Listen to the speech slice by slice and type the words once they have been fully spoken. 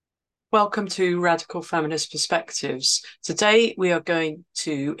Welcome to Radical Feminist Perspectives. Today we are going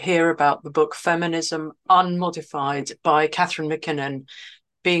to hear about the book Feminism, Unmodified by Catharine MacKinnon,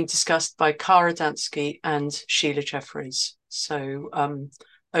 being discussed by Cara Dansky and Sheila Jeffries. So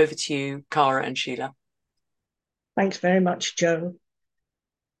over to you, Cara and Sheila. Thanks very much, Joe.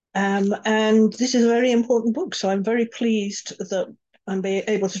 And this is a very important book, so I'm very pleased that I'm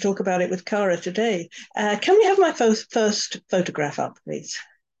able to talk about it with Cara today. Can we have my first photograph up, please?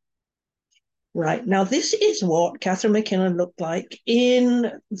 Right, now this is what Catharine MacKinnon looked like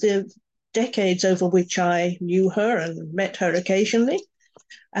in the decades over which I knew her and met her occasionally.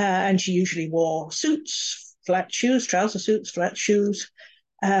 And she usually wore suits, flat shoes, trouser suits, flat shoes.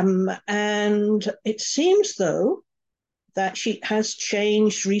 And it seems, though, that she has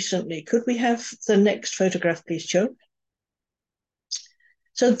changed recently. Could we have the next photograph, please, Joe?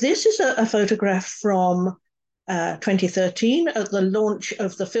 So this is a photograph from 2013 at the launch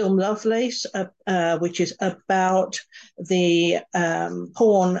of the film Lovelace, which is about the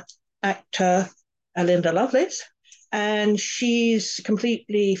porn actor Linda Lovelace. And she's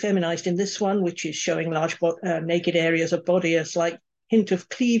completely feminized in this one, which is showing large naked areas of body, a slight hint of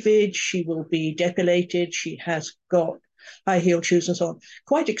cleavage. She will be depilated. She has got high-heeled shoes and so on.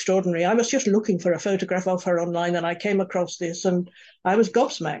 Quite extraordinary. I was just looking for a photograph of her online and I came across this and I was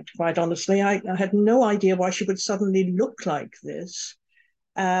gobsmacked, quite honestly. I had no idea why she would suddenly look like this.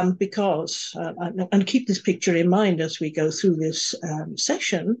 Because, and keep this picture in mind as we go through this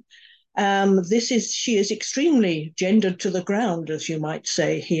session, she is extremely gendered to the ground, as you might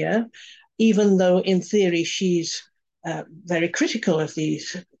say here, even though in theory she's very critical of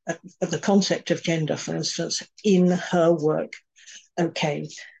the concept of gender, for instance, in her work. Okay,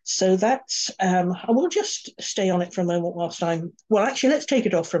 so that's, I will just stay on it for a moment actually, let's take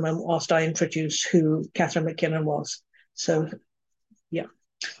it off for a moment whilst I introduce who Catharine MacKinnon was. So, yeah,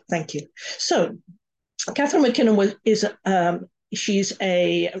 thank you. So, Catharine MacKinnon she's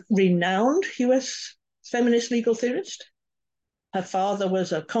a renowned US feminist legal theorist. Her father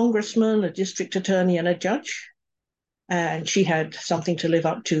was a congressman, a district attorney, and a judge. And she had something to live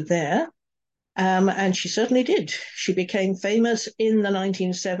up to there. And she certainly did. She became famous in the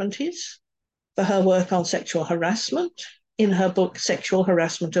 1970s for her work on sexual harassment in her book, Sexual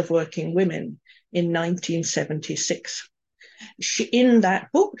Harassment of Working Women, in 1976. In that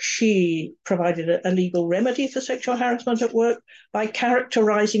book, she provided a legal remedy for sexual harassment at work by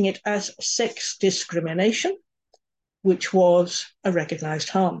characterizing it as sex discrimination, which was a recognized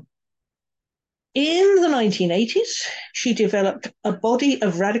harm. In the 1980s, she developed a body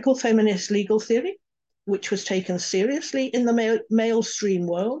of radical feminist legal theory, which was taken seriously in the mainstream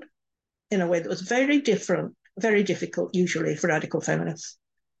world in a way that was very different, very difficult usually for radical feminists.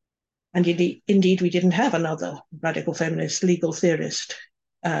 And indeed, we didn't have another radical feminist legal theorist,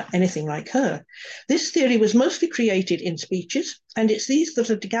 anything like her. This theory was mostly created in speeches, and it's these that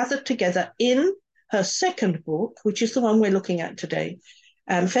are gathered together in her second book, which is the one we're looking at today.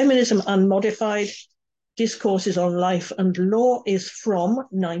 Feminism Unmodified, Discourses on Life and Law, is from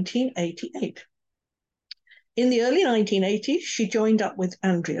 1988. In the early 1980s, she joined up with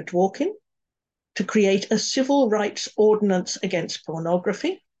Andrea Dworkin to create a civil rights ordinance against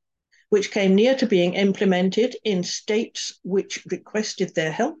pornography, which came near to being implemented in states which requested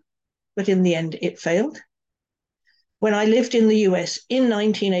their help, but in the end it failed. When I lived in the US in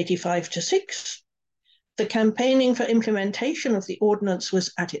 1985 to 6, the campaigning for implementation of the ordinance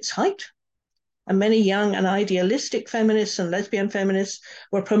was at its height, and many young and idealistic feminists and lesbian feminists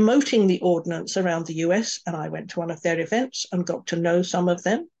were promoting the ordinance around the US, and I went to one of their events and got to know some of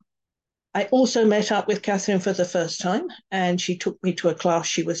them. I also met up with Catharine for the first time, and she took me to a class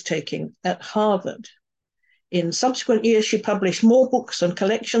she was taking at Harvard. In subsequent years, she published more books and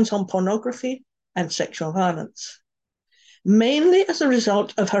collections on pornography and sexual violence. Mainly as a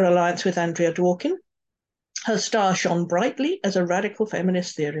result of her alliance with Andrea Dworkin, her star shone brightly as a radical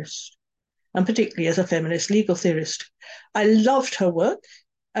feminist theorist, and particularly as a feminist legal theorist. I loved her work,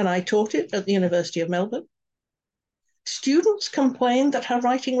 and I taught it at the University of Melbourne. Students complained that her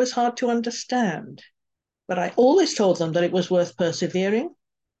writing was hard to understand, but I always told them that it was worth persevering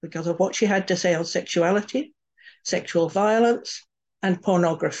because of what she had to say on sexuality, sexual violence, and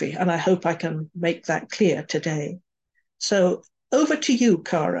pornography, and I hope I can make that clear today. So over to you,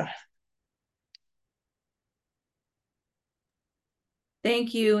 Cara.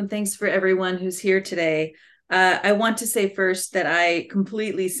 Thank you, and thanks for everyone who's here today. I want to say first that I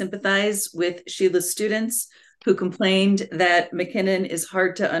completely sympathize with Sheila's students who complained that MacKinnon is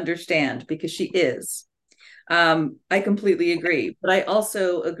hard to understand, because she is. I completely agree, but I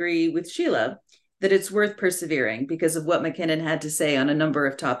also agree with Sheila that it's worth persevering because of what MacKinnon had to say on a number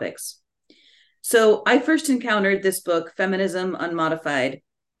of topics. So I first encountered this book, Feminism Unmodified,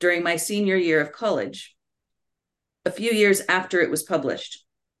 during my senior year of college, a few years after it was published.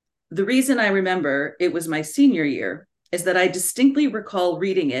 The reason I remember it was my senior year is that I distinctly recall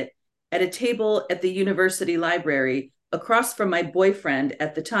reading it at a table at the university library across from my boyfriend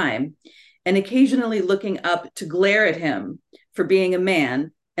at the time, and occasionally looking up to glare at him for being a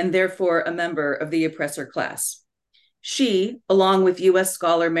man and therefore a member of the oppressor class. She, along with US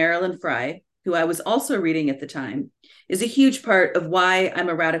scholar Marilyn Frye, who I was also reading at the time, is a huge part of why I'm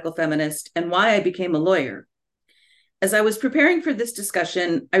a radical feminist and why I became a lawyer. As I was preparing for this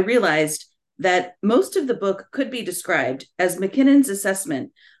discussion, I realized that most of the book could be described as MacKinnon's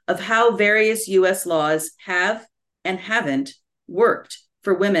assessment of how various US laws have and haven't worked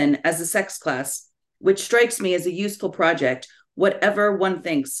for women as a sex class, which strikes me as a useful project, whatever one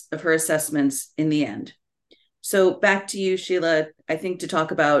thinks of her assessments in the end. So back to you, Sheila, I think to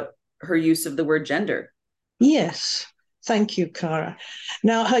talk about her use of the word gender. Yes, thank you, Cara.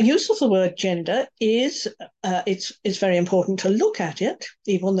 Now, her use of the word gender is, it's very important to look at it,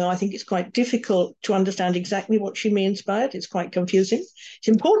 even though I think it's quite difficult to understand exactly what she means by it. It's quite confusing. It's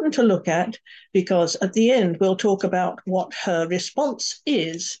important to look at because at the end, we'll talk about what her response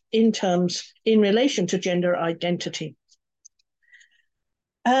is in relation to gender identity.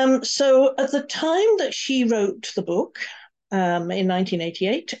 So at the time that she wrote the book, in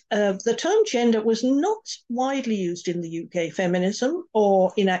 1988, the term gender was not widely used in the UK feminism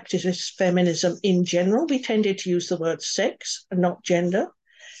or in activist feminism in general. We tended to use the word sex and not gender.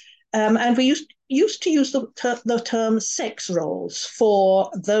 And we used to use the term sex roles for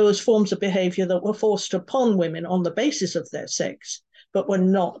those forms of behavior that were forced upon women on the basis of their sex, but were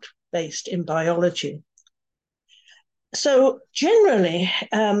not based in biology. So generally,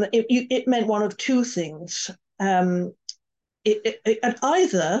 it meant one of two things.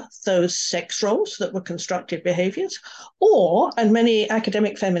 Either those sex roles that were constructed behaviors, or, and many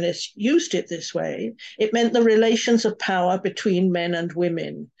academic feminists used it this way, it meant the relations of power between men and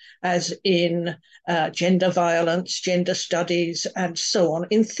women, as in gender violence, gender studies, and so on,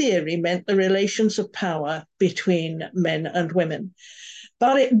 in theory, meant the relations of power between men and women.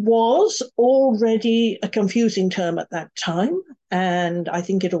 But it was already a confusing term at that time, and I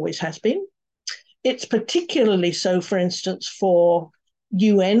think it always has been. It's particularly so, for instance, for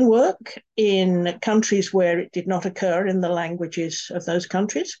UN work in countries where it did not occur in the languages of those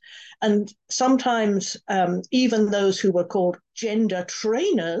countries. And sometimes even those who were called gender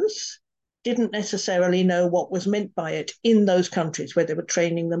trainers didn't necessarily know what was meant by it in those countries where they were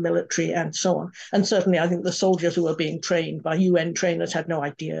training the military and so on. And certainly I think the soldiers who were being trained by UN trainers had no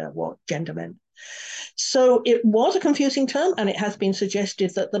idea what gender meant. So it was a confusing term, and it has been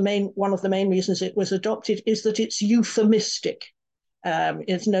suggested that one of the main reasons it was adopted is that it's euphemistic.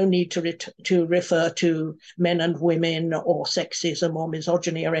 There's no need to refer to men and women or sexism or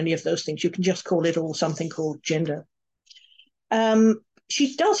misogyny or any of those things. You can just call it all something called gender.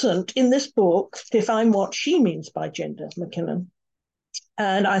 She doesn't, in this book, define what she means by gender, MacKinnon.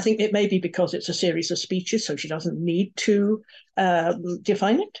 And I think it may be because it's a series of speeches, so she doesn't need to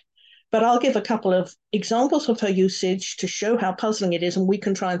define it. But I'll give a couple of examples of her usage to show how puzzling it is, and we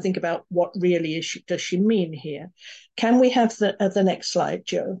can try and think about what really does she mean here. Can we have the next slide,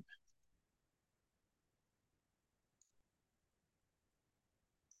 Joe?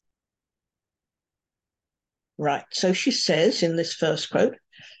 Right, so she says in this first quote,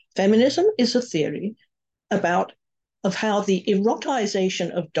 feminism is a theory of how the erotization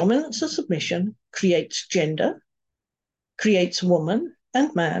of dominance and submission creates gender, creates woman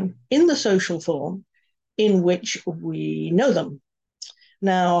and man in the social form in which we know them.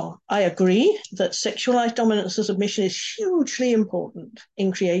 Now, I agree that sexualized dominance and submission is hugely important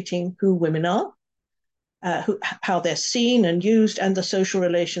in creating who women are, how they're seen and used, and the social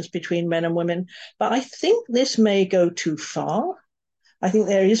relations between men and women. But I think this may go too far. I think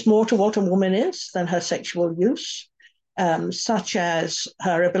there is more to what a woman is than her sexual use, such as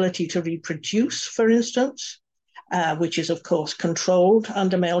her ability to reproduce, for instance, which is, of course, controlled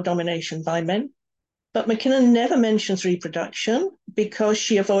under male domination by men. But MacKinnon never mentions reproduction because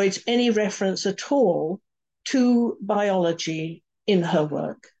she avoids any reference at all to biology in her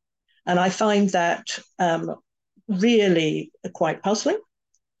work. And I find that really quite puzzling.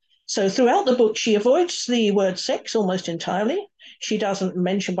 So throughout the book, she avoids the word sex almost entirely. She doesn't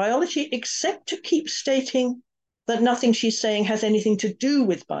mention biology, except to keep stating that nothing she's saying has anything to do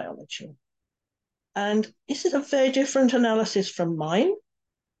with biology. And this is a very different analysis from mine.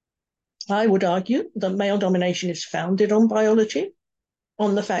 I would argue that male domination is founded on biology,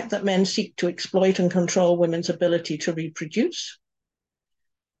 on the fact that men seek to exploit and control women's ability to reproduce.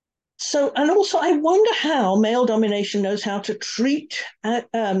 So, and also I wonder how male domination knows how to treat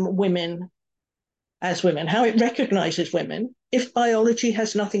women as women, how it recognizes women, if biology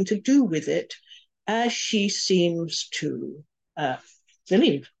has nothing to do with it, as she seems to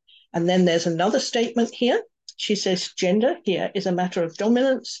believe. And then there's another statement here. She says gender here is a matter of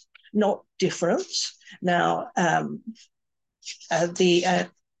dominance, not difference. Now,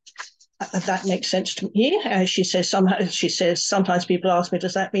 that makes sense to me. She says sometimes people ask me,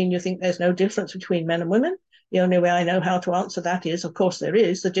 does that mean you think there's no difference between men and women? The only way I know how to answer that is, of course, there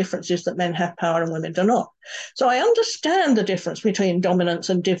is. The difference is that men have power and women do not. So I understand the difference between dominance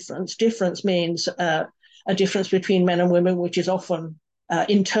and difference. Difference means a difference between men and women, which is often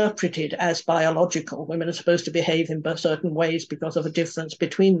interpreted as biological. Women are supposed to behave in certain ways because of a difference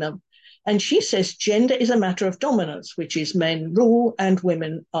between them. And she says gender is a matter of dominance, which is men rule and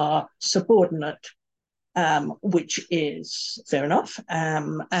women are subordinate, which is fair enough.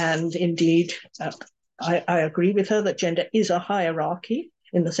 And indeed, I agree with her that gender is a hierarchy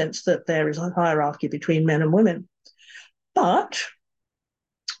in the sense that there is a hierarchy between men and women. But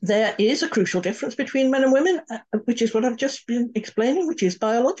there is a crucial difference between men and women, which is what I've just been explaining, which is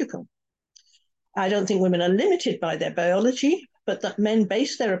biological. I don't think women are limited by their biology, but that men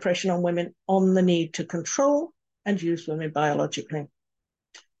base their oppression on women on the need to control and use women biologically.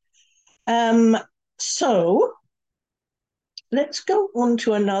 So let's go on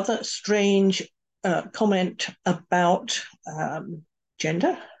to another strange comment about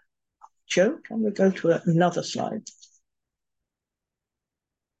gender. Joe, can we go to another slide?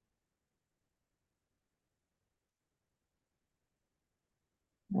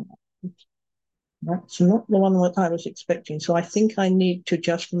 That's not the one that I was expecting, so I think I need to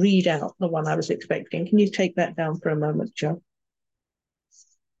just read out the one I was expecting. Can you take that down for a moment, Joe?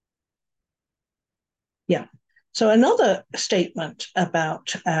 Yeah. So another statement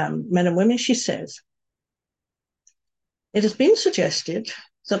about men and women, she says, it has been suggested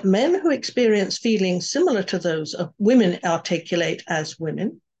that men who experience feelings similar to those of women articulate as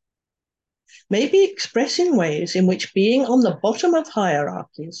women may be expressed in ways in which being on the bottom of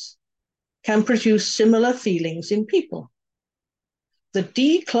hierarchies can produce similar feelings in people. The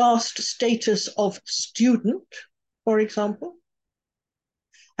declassed status of student, for example,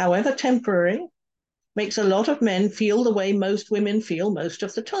 however temporary, makes a lot of men feel the way most women feel most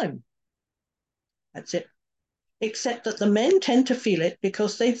of the time. That's it. Except that the men tend to feel it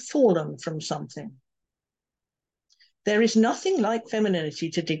because they've fallen from something. There is nothing like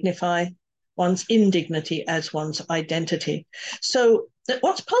femininity to dignify one's indignity as one's identity. So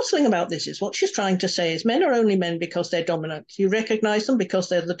what's puzzling about this is what she's trying to say is men are only men because they're dominant. You recognize them because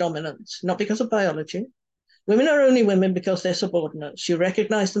they're the dominants, not because of biology. Women are only women because they're subordinates. You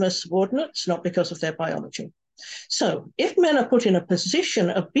recognize them as subordinates, not because of their biology. So if men are put in a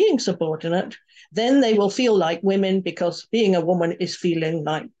position of being subordinate, then they will feel like women because being a woman is feeling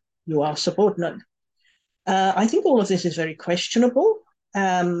like you are subordinate. I think all of this is very questionable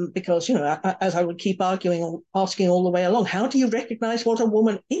because, you know, as I would keep asking all the way along, how do you recognize what a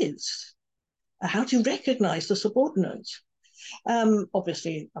woman is? How do you recognize the subordinates?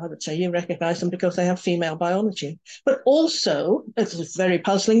 Obviously, I would say you recognize them because they have female biology. But also, it's very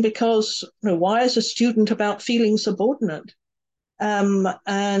puzzling because, you know, why is a student about feeling subordinate?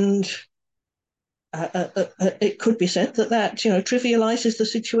 It could be said that, you know, trivializes the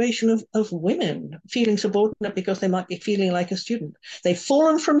situation of women feeling subordinate because they might be feeling like a student. They've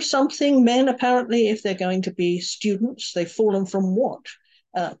fallen from something. Men, apparently, if they're going to be students, they've fallen from what?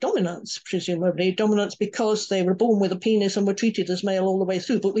 Dominance, presumably. Dominance because they were born with a penis and were treated as male all the way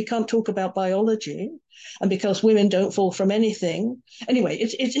through. But we can't talk about biology. And because women don't fall from anything. Anyway,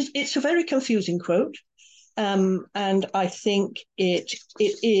 it's a very confusing quote. And I think it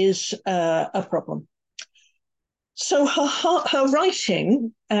is a problem. So her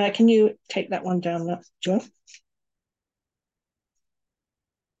writing, can you take that one down, Joe?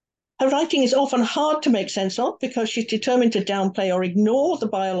 Her writing is often hard to make sense of because she's determined to downplay or ignore the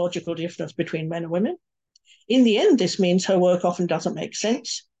biological difference between men and women. In the end, this means her work often doesn't make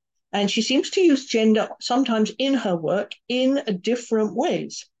sense. And she seems to use gender sometimes in her work in different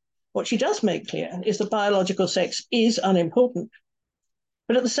ways. What she does make clear is that biological sex is unimportant.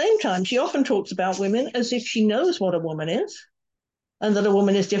 But at the same time, she often talks about women as if she knows what a woman is, and that a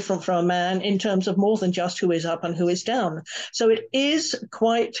woman is different from a man in terms of more than just who is up and who is down. So it is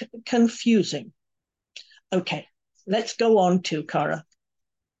quite confusing. Okay, let's go on to Cara.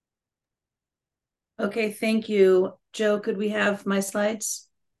 Okay, thank you. Joe, could we have my slides?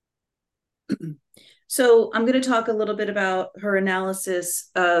 So I'm going to talk a little bit about her analysis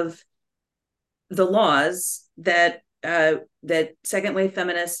of the laws that second wave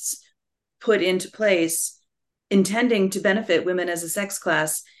feminists put into place intending to benefit women as a sex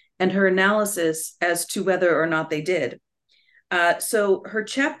class, and her analysis as to whether or not they did. So her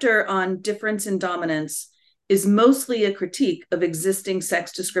chapter on difference in dominance is mostly a critique of existing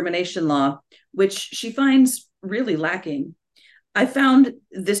sex discrimination law, which she finds really lacking. I found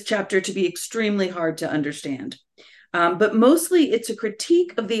this chapter to be extremely hard to understand, but mostly it's a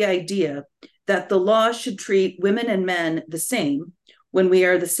critique of the idea that the law should treat women and men the same when we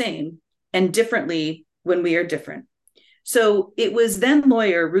are the same, and differently when we are different. So it was then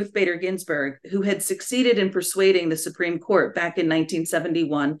lawyer Ruth Bader Ginsburg who had succeeded in persuading the Supreme Court back in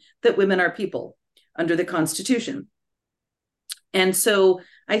 1971 that women are people under the Constitution. And so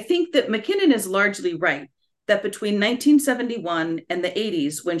I think that MacKinnon is largely right that between 1971 and the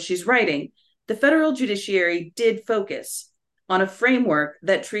 80s, when she's writing, the federal judiciary did focus on a framework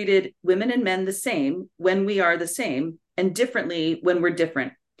that treated women and men the same when we are the same, and differently when we're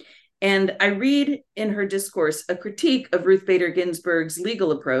different. And I read in her discourse a critique of Ruth Bader Ginsburg's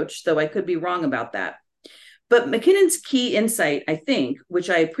legal approach, though I could be wrong about that. But MacKinnon's key insight, I think, which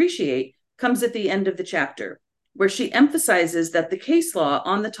I appreciate, comes at the end of the chapter, where she emphasizes that the case law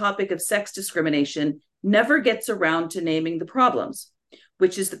on the topic of sex discrimination never gets around to naming the problems,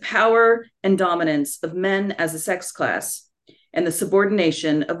 which is the power and dominance of men as a sex class and the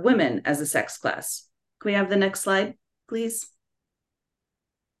subordination of women as a sex class. Can we have the next slide, please?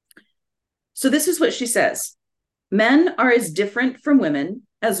 So this is what she says. Men are as different from women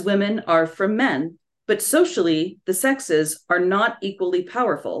as women are from men, but socially, the sexes are not equally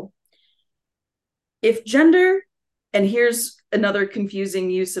powerful. If gender, and here's another confusing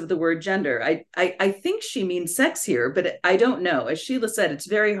use of the word gender. I think she means sex here, but I don't know. As Sheila said, it's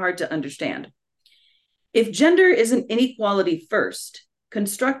very hard to understand. If gender is an inequality first,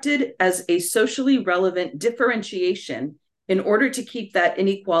 constructed as a socially relevant differentiation in order to keep that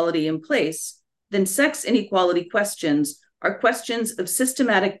inequality in place, then sex inequality questions are questions of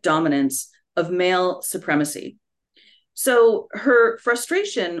systematic dominance of male supremacy. So her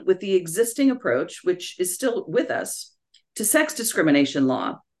frustration with the existing approach, which is still with us, to sex discrimination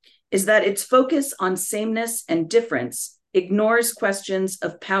law is that its focus on sameness and difference ignores questions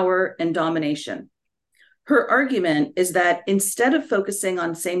of power and domination. Her argument is that instead of focusing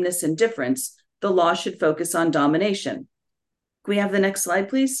on sameness and difference, the law should focus on domination. Can we have the next slide,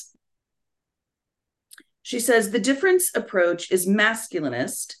 please? She says the difference approach is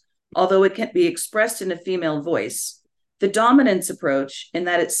masculinist, although it can be expressed in a female voice. The dominance approach, in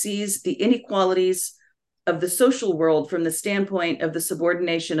that it sees the inequalities of the social world from the standpoint of the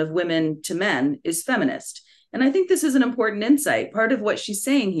subordination of women to men, is feminist. And I think this is an important insight. Part of what she's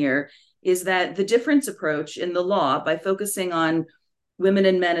saying here is that the difference approach in the law, by focusing on women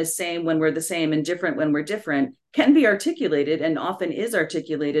and men as same when we're the same and different when we're different, can be articulated and often is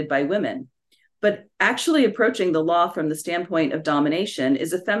articulated by women. But actually approaching the law from the standpoint of domination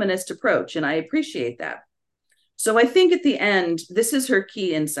is a feminist approach, and I appreciate that. So I think at the end, this is her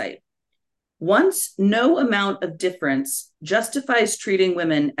key insight. Once no amount of difference justifies treating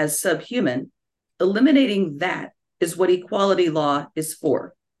women as subhuman, eliminating that is what equality law is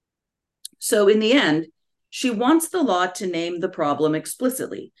for. So in the end, she wants the law to name the problem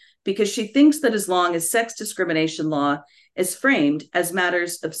explicitly, because she thinks that as long as sex discrimination law is framed as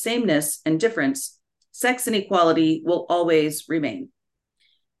matters of sameness and difference, sex inequality will always remain.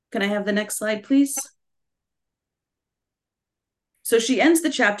 Can I have the next slide, please? So she ends the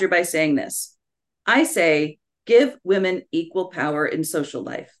chapter by saying this. I say, give women equal power in social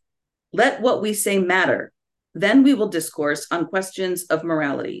life. Let what we say matter. Then we will discourse on questions of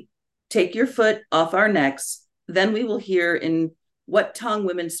morality. Take your foot off our necks. Then we will hear in what tongue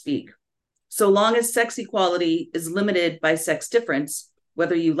women speak. So long as sex equality is limited by sex difference,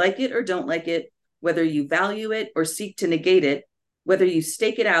 whether you like it or don't like it, whether you value it or seek to negate it, whether you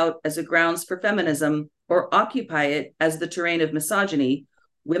stake it out as a grounds for feminism or occupy it as the terrain of misogyny,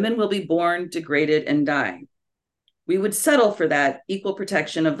 women will be born, degraded, and die. We would settle for that equal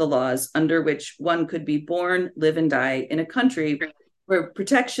protection of the laws under which one could be born, live, and die in a country where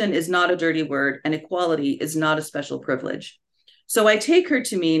protection is not a dirty word and equality is not a special privilege. So I take her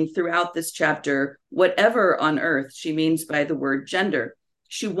to mean throughout this chapter, whatever on earth she means by the word gender.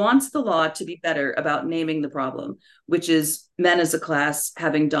 She wants the law to be better about naming the problem, which is men as a class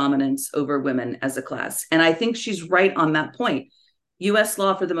having dominance over women as a class. And I think she's right on that point. US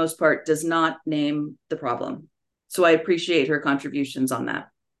law, for the most part, does not name the problem. So I appreciate her contributions on that.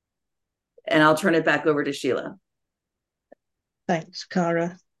 And I'll turn it back over to Sheila. Thanks,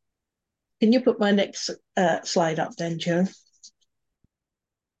 Cara. Can you put my next slide up then, Jo?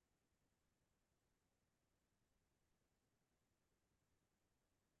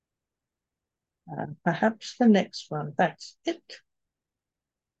 Perhaps the next one. That's it.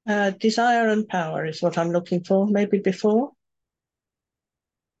 Desire and power is what I'm looking for, maybe before.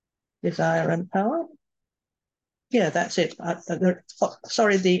 Desire and power. Yeah, that's it.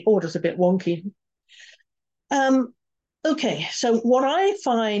 Sorry, the order's a bit wonky. Okay, so what I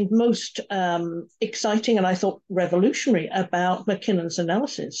find most exciting and I thought revolutionary about MacKinnon's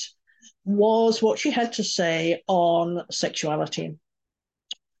analysis was what she had to say on sexuality.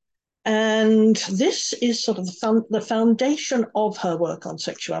 And this is sort of the foundation of her work on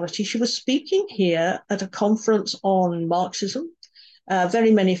sexuality. She was speaking here at a conference on Marxism.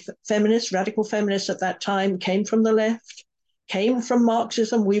 Very many feminists, radical feminists at that time came from the left, came from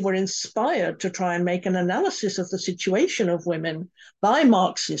Marxism. We were inspired to try and make an analysis of the situation of women by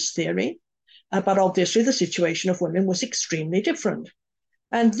Marxist theory, but obviously the situation of women was extremely different.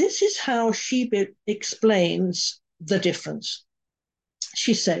 And this is how she explains the difference.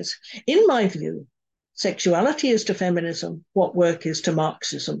 She says, in my view, sexuality is to feminism what work is to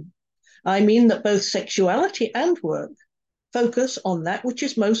Marxism. I mean that both sexuality and work focus on that which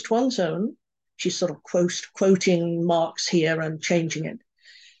is most one's own. She's sort of quoting Marx here and changing it.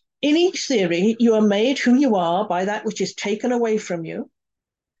 In each theory, you are made who you are by that which is taken away from you.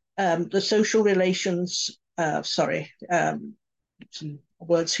 The social relations,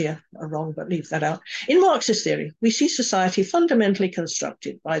 words here are wrong, but leave that out. In Marxist theory, we see society fundamentally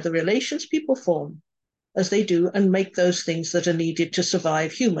constructed by the relations people form as they do and make those things that are needed to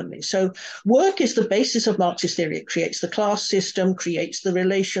survive humanly. So work is the basis of Marxist theory. It creates the class system, creates the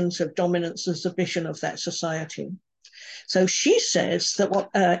relations of dominance and submission of that society. So she says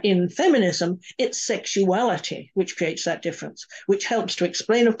that in feminism, it's sexuality which creates that difference, which helps to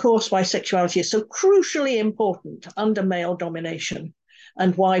explain, of course, why sexuality is so crucially important under male domination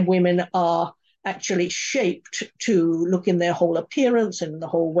and why women are actually shaped to look in their whole appearance and the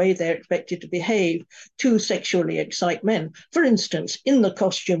whole way they're expected to behave to sexually excite men. For instance, in the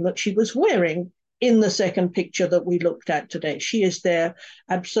costume that she was wearing in the second picture that we looked at today, she is there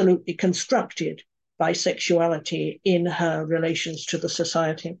absolutely constructed by sexuality in her relations to the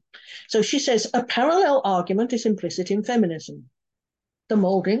society. So she says, a parallel argument is implicit in feminism. The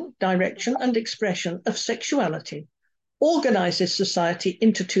molding, direction, and expression of sexuality organizes society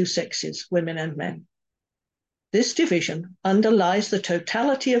into two sexes, women and men. This division underlies the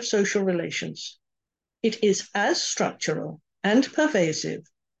totality of social relations. It is as structural and pervasive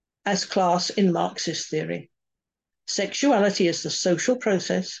as class in Marxist theory. Sexuality is the social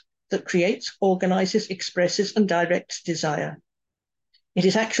process that creates, organizes, expresses, and directs desire. It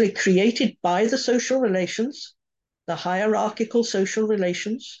is actually created by the social relations, the hierarchical social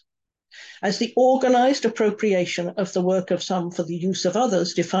relations, as the organized appropriation of the work of some for the use of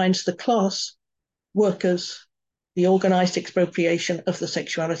others defines the class, workers. The organized expropriation of the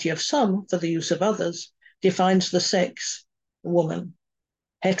sexuality of some for the use of others defines the sex, woman.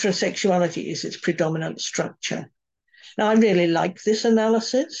 Heterosexuality is its predominant structure. Now, I really like this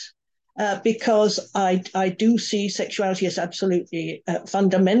analysis because I do see sexuality as absolutely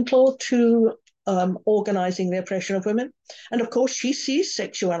fundamental to organizing the oppression of women. And of course, she sees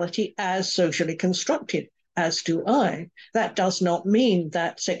sexuality as socially constructed, as do I. That does not mean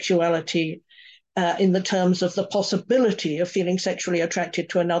that sexuality in the terms of the possibility of feeling sexually attracted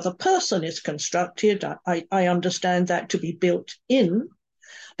to another person is constructed. I understand that to be built in.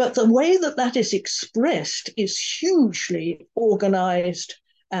 But the way that that is expressed is hugely organized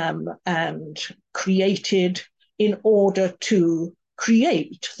and created in order to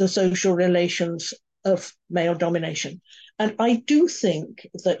create the social relations of male domination. And I do think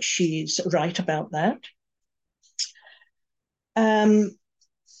that she's right about that. Can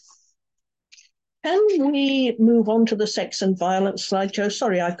we move on to the sex and violence slide, Joe?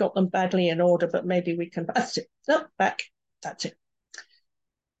 Sorry, I've got them badly in order, but maybe we can. That's it. No, back. That's it.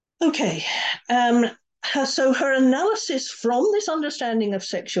 Okay. So her analysis from this understanding of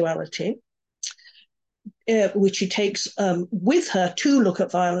sexuality, which she takes with her to look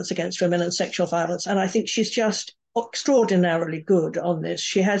at violence against women and sexual violence, and I think she's just extraordinarily good on this.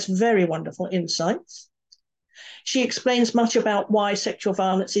 She has very wonderful insights. She explains much about why sexual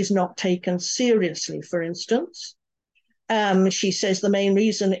violence is not taken seriously, for instance. She says the main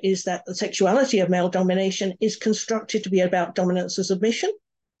reason is that the sexuality of male domination is constructed to be about dominance and submission,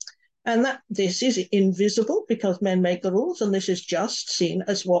 and that this is invisible because men make the rules, and this is just seen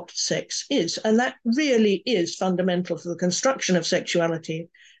as what sex is. And that really is fundamental to the construction of sexuality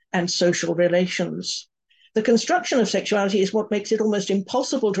and social relations. The construction of sexuality is what makes it almost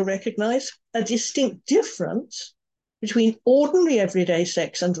impossible to recognize a distinct difference between ordinary everyday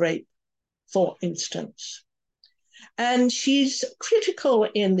sex and rape, for instance. And she's critical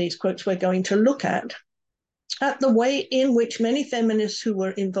in these quotes we're going to look at the way in which many feminists who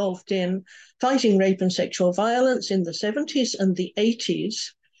were involved in fighting rape and sexual violence in the 70s and the 80s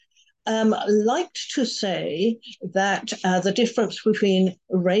liked to say that the difference between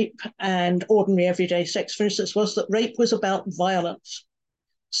rape and ordinary everyday sex, for instance, was that rape was about violence.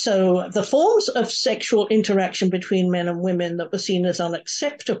 So the forms of sexual interaction between men and women that were seen as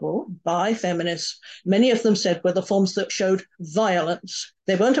unacceptable by feminists, many of them said were the forms that showed violence.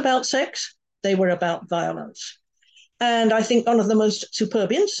 They weren't about sex, they were about violence. And I think one of the most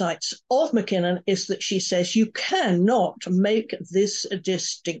superb insights of MacKinnon is that she says you cannot make this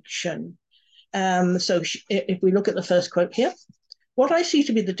distinction. If we look at the first quote here, what I see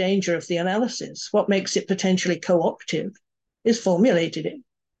to be the danger of the analysis, what makes it potentially co-optive, is formulating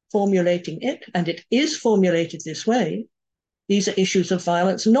it, and it is formulated this way. These are issues of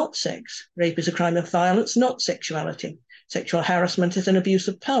violence, not sex. Rape is a crime of violence, not sexuality. Sexual harassment is an abuse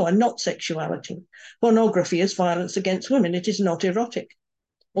of power, not sexuality. Pornography is violence against women. It is not erotic.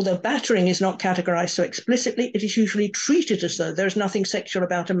 Although battering is not categorized so explicitly, it is usually treated as though there is nothing sexual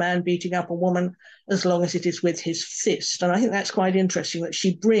about a man beating up a woman as long as it is with his fist. And I think that's quite interesting that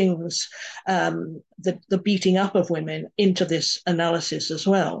she brings the beating up of women into this analysis as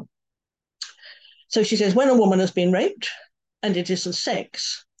well. So she says, when a woman has been raped and it isn't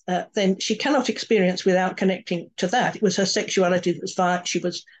sex, then she cannot experience without connecting to that. It was her sexuality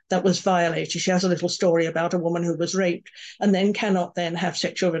that was violated. She has a little story about a woman who was raped and then cannot then have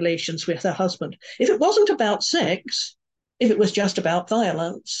sexual relations with her husband. If it wasn't about sex, if it was just about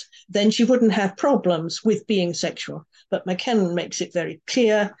violence, then she wouldn't have problems with being sexual. But MacKinnon makes it very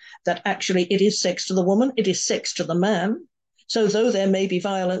clear that actually it is sex to the woman, it is sex to the man. So though there may be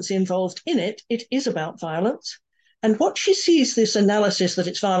violence involved in it, it is about violence. And what she sees this analysis that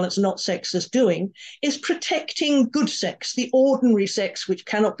it's violence, not sex, as doing is protecting good sex, the ordinary sex, which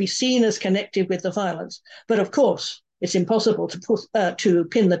cannot be seen as connected with the violence. But of course, it's impossible to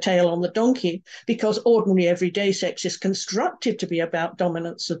pin the tail on the donkey because ordinary everyday sex is constructed to be about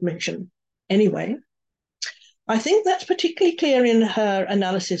dominant submission. Anyway, I think that's particularly clear in her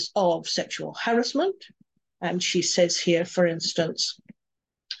analysis of sexual harassment. And she says here, for instance,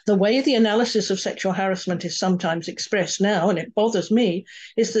 the way the analysis of sexual harassment is sometimes expressed now, and it bothers me,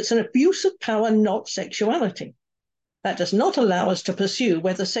 is that it's an abuse of power, not sexuality. That does not allow us to pursue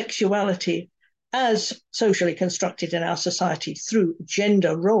whether sexuality, as socially constructed in our society through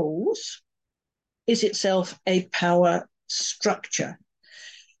gender roles, is itself a power structure.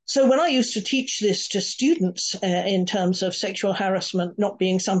 So when I used to teach this to students in terms of sexual harassment not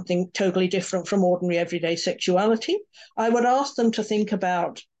being something totally different from ordinary everyday sexuality, I would ask them to think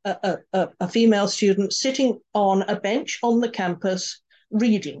about a female student sitting on a bench on the campus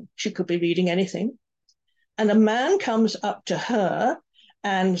reading. She could be reading anything. And a man comes up to her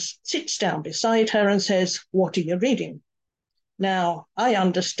and sits down beside her and says, "What are you reading?" Now, I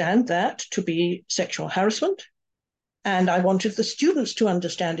understand that to be sexual harassment. And I wanted the students to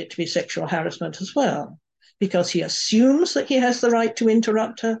understand it to be sexual harassment as well, because he assumes that he has the right to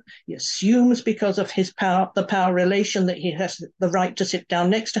interrupt her. He assumes because of his power, the power relation, that he has the right to sit down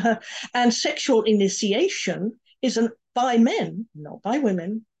next to her. And sexual initiation by men, not by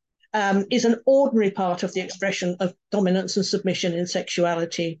women, is an ordinary part of the expression of dominance and submission in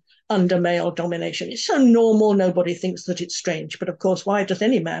sexuality under male domination. It's so normal, nobody thinks that it's strange. But of course, why does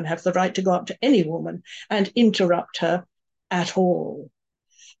any man have the right to go up to any woman and interrupt her at all?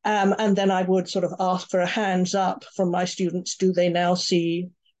 And then I would sort of ask for a hands up from my students. Do they now see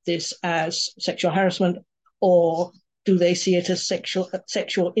this as sexual harassment, or do they see it as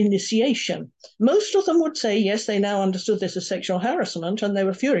sexual initiation? Most of them would say, yes, they now understood this as sexual harassment and they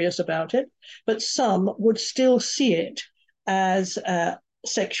were furious about it. But some would still see it as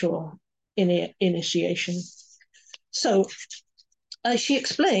sexual initiation. So she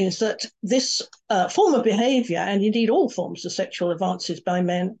explains that this form of behavior, and indeed all forms of sexual advances by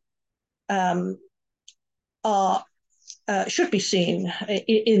men, should be seen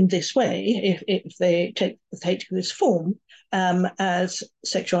in this way if they take this form as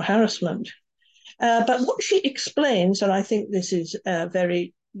sexual harassment. But what she explains, and I think this is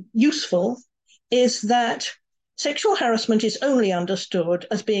very useful, is that sexual harassment is only understood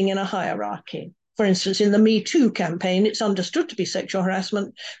as being in a hierarchy. For instance, in the Me Too campaign, it's understood to be sexual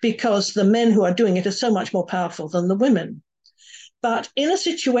harassment because the men who are doing it are so much more powerful than the women. But in a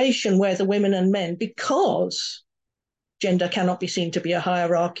situation where the women and men, because gender cannot be seen to be a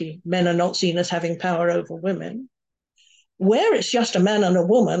hierarchy, men are not seen as having power over women, Where it's just a man and a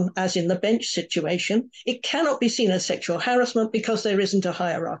woman, as in the bench situation, it cannot be seen as sexual harassment because there isn't a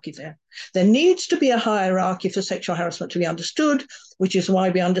hierarchy there. There needs to be a hierarchy for sexual harassment to be understood, which is why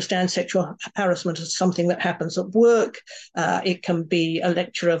we understand sexual harassment as something that happens at work. It can be a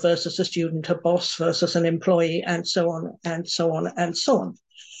lecturer versus a student, a boss versus an employee, and so on, and so on, and so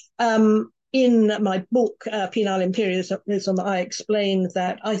on. In my book, Penal Imperialism, I explain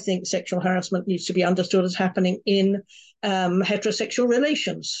that I think sexual harassment needs to be understood as happening in heterosexual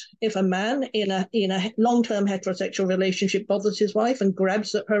relations. If a man in a long-term heterosexual relationship bothers his wife and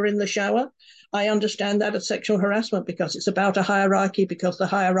grabs at her in the shower, I understand that as sexual harassment because it's about a hierarchy, because the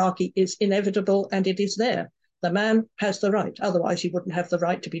hierarchy is inevitable and it is there. The man has the right. Otherwise, he wouldn't have the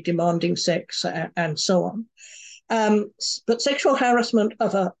right to be demanding sex and so on. But sexual harassment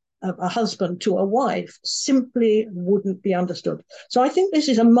of a husband to a wife simply wouldn't be understood. So I think this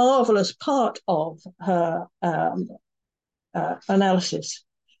is a marvelous part of her analysis.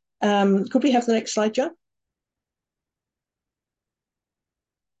 Could we have the next slide, Jo?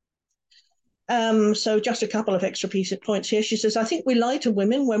 So just a couple of extra points here. She says, I think we lie to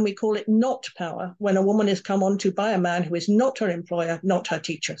women when we call it not power, when a woman is come on to by a man who is not her employer, not her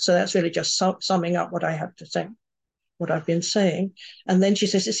teacher. So that's really just summing up what I have to say, what I've been saying. And then she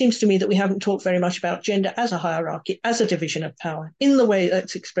says, it seems to me that we haven't talked very much about gender as a hierarchy, as a division of power, in the way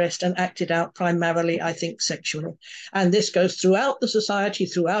that's expressed and acted out primarily, I think, sexually. And this goes throughout the society,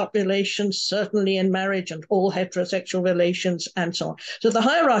 throughout relations, certainly in marriage and all heterosexual relations and so on. So the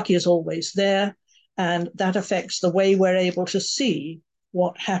hierarchy is always there, and that affects the way we're able to see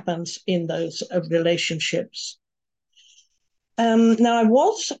what happens in those relationships. Now, I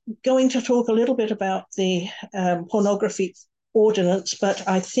was going to talk a little bit about the pornography ordinance, but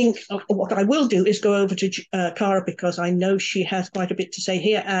I think what I will do is go over to Cara because I know she has quite a bit to say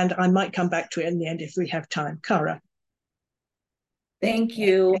here, and I might come back to it in the end if we have time. Cara. Thank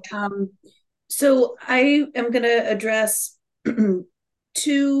you. So I am going to address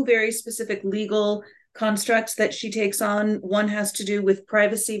two very specific legal constructs that she takes on. One has to do with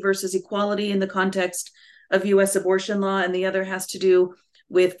privacy versus equality in the context of U.S. abortion law, and the other has to do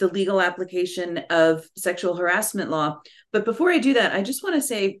with the legal application of sexual harassment law. But before I do that, I just want to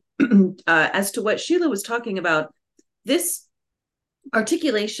say, as to what Sheila was talking about, this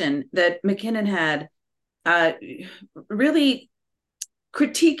articulation that MacKinnon had, really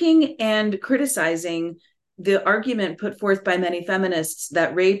critiquing and criticizing the argument put forth by many feminists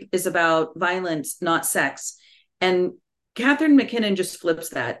that rape is about violence, not sex. And Catharine MacKinnon just flips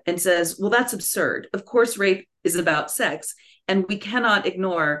that and says, well, that's absurd. Of course, rape is about sex, and we cannot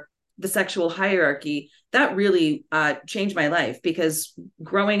ignore the sexual hierarchy. That really changed my life, because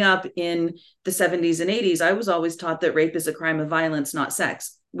growing up in the 70s and 80s, I was always taught that rape is a crime of violence, not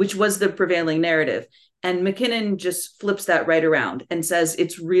sex, which was the prevailing narrative. And MacKinnon just flips that right around and says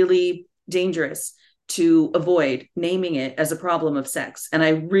it's really dangerous to avoid naming it as a problem of sex. And I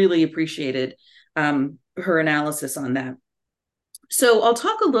really appreciated her analysis on that. So I'll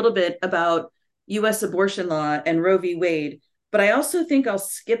talk a little bit about U.S. abortion law and Roe v. Wade, but I also think I'll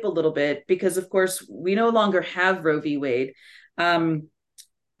skip a little bit because, of course, we no longer have Roe v. Wade. And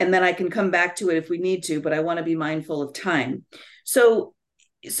then I can come back to it if we need to, but I want to be mindful of time. So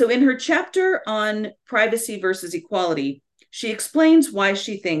in her chapter on privacy versus equality, she explains why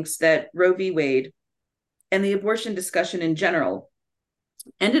she thinks that Roe v. Wade and the abortion discussion in general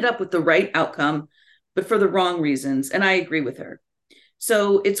ended up with the right outcome, but for the wrong reasons. And I agree with her.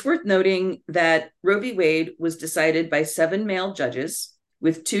 So it's worth noting that Roe v. Wade was decided by 7 male judges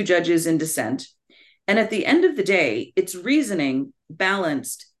with 2 judges in dissent. And at the end of the day, its reasoning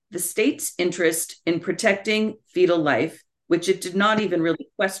balanced the state's interest in protecting fetal life, which it did not even really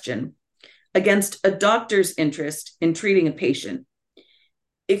question, against a doctor's interest in treating a patient.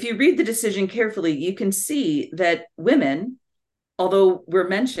 If you read the decision carefully, you can see that women, although were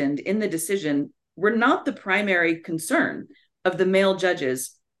mentioned in the decision, were not the primary concern of the male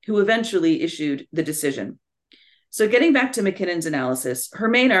judges who eventually issued the decision. So getting back to MacKinnon's analysis, her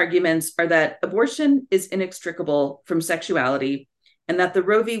main arguments are that abortion is inextricable from sexuality and that the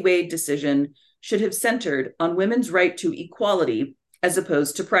Roe v. Wade decision should have centered on women's right to equality as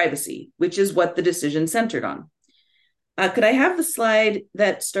opposed to privacy, which is what the decision centered on. Could I have the slide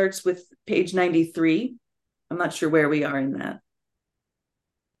that starts with page 93? I'm not sure where we are in that.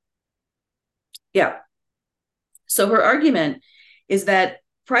 Yeah. So her argument is that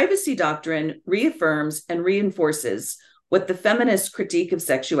privacy doctrine reaffirms and reinforces what the feminist critique of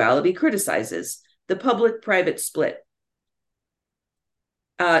sexuality criticizes, the public-private split.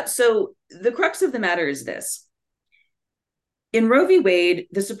 So the crux of the matter is this. In Roe v. Wade,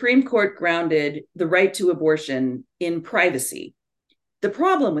 the Supreme Court grounded the right to abortion in privacy. The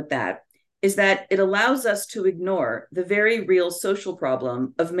problem with that is that it allows us to ignore the very real social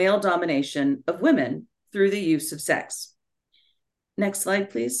problem of male domination of women through the use of sex. Next slide,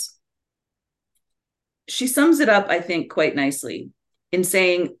 please. She sums it up, I think, quite nicely in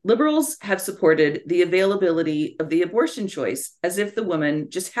saying liberals have supported the availability of the abortion choice as if the woman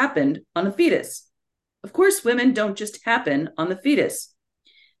just happened on a fetus. Of course, women don't just happen on the fetus.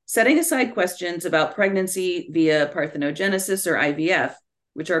 Setting aside questions about pregnancy via parthenogenesis or IVF,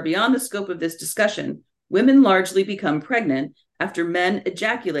 which are beyond the scope of this discussion, women largely become pregnant after men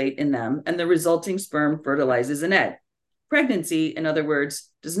ejaculate in them and the resulting sperm fertilizes an egg. Pregnancy, in other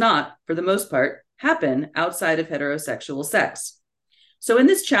words, does not, for the most part, happen outside of heterosexual sex. So in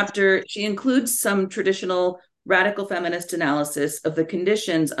this chapter, she includes some traditional radical feminist analysis of the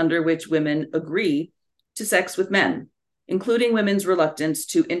conditions under which women agree to sex with men, including women's reluctance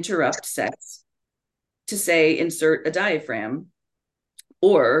to interrupt sex, to say, insert a diaphragm,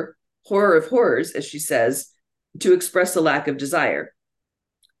 or horror of horrors, as she says, to express a lack of desire.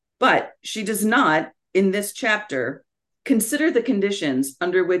 But she does not, in this chapter, consider the conditions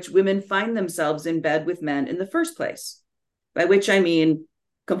under which women find themselves in bed with men in the first place, by which I mean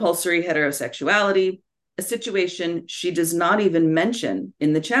compulsory heterosexuality, a situation she does not even mention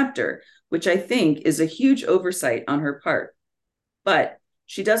in the chapter, which I think is a huge oversight on her part. But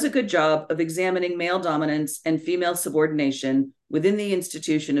she does a good job of examining male dominance and female subordination within the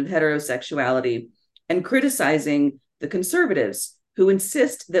institution of heterosexuality and criticizing the conservatives who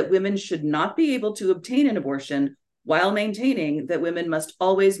insist that women should not be able to obtain an abortion while maintaining that women must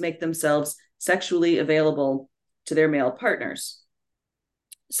always make themselves sexually available to their male partners.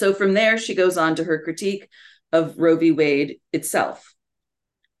 So from there, she goes on to her critique of Roe v. Wade itself,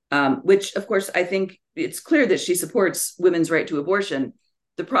 which, of course, I think it's clear that she supports women's right to abortion.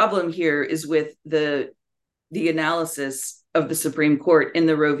 The problem here is with the analysis of the Supreme Court in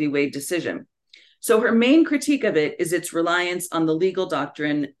the Roe v. Wade decision. So her main critique of it is its reliance on the legal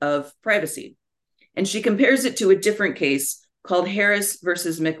doctrine of privacy. And she compares it to a different case called Harris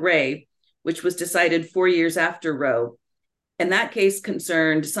versus McRae, which was decided 4 years after Roe. And that case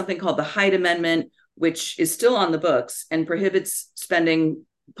concerned something called the Hyde Amendment, which is still on the books and prohibits spending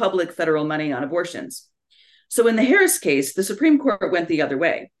public federal money on abortions. So in the Harris case, the Supreme Court went the other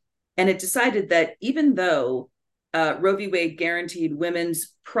way, and it decided that even though Roe v. Wade guaranteed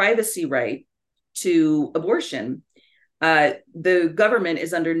women's privacy right to abortion, the government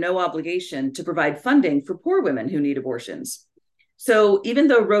is under no obligation to provide funding for poor women who need abortions. So even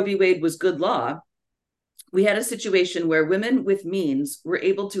though Roe v. Wade was good law, we had a situation where women with means were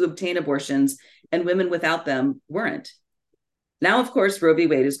able to obtain abortions and women without them weren't. Now, of course, Roe v.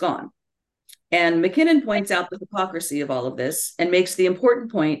 Wade is gone. And MacKinnon points out the hypocrisy of all of this and makes the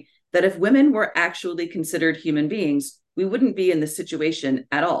important point that if women were actually considered human beings, we wouldn't be in this situation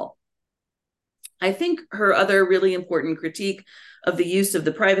at all. I think her other really important critique of the use of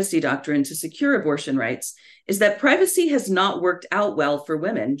the privacy doctrine to secure abortion rights is that privacy has not worked out well for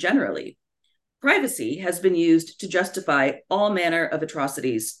women generally. Privacy has been used to justify all manner of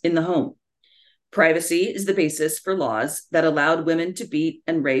atrocities in the home. Privacy is the basis for laws that allowed women to beat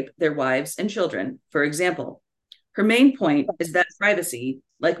and rape their wives and children, for example. Her main point is that privacy,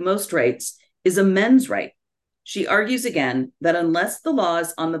 like most rights, is a men's right. She argues again that unless the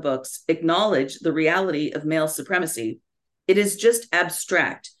laws on the books acknowledge the reality of male supremacy, it is just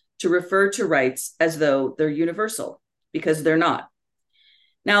abstract to refer to rights as though they're universal, because they're not.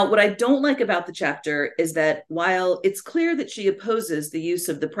 Now, what I don't like about the chapter is that while it's clear that she opposes the use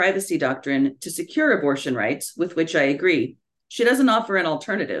of the privacy doctrine to secure abortion rights, with which I agree, she doesn't offer an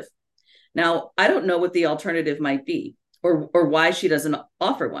alternative. Now, I don't know what the alternative might be or why she doesn't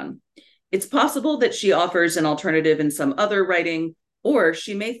offer one. It's possible that she offers an alternative in some other writing, or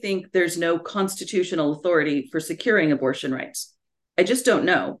she may think there's no constitutional authority for securing abortion rights. I just don't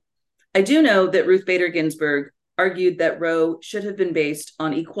know. I do know that Ruth Bader Ginsburg argued that Roe should have been based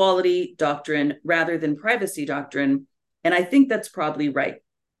on equality doctrine rather than privacy doctrine, and I think that's probably right.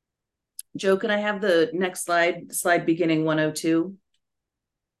 Joe, can I have the next slide beginning 102?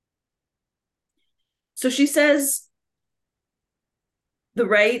 So she says, the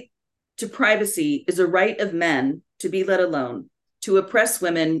right to privacy is a right of men to be let alone, to oppress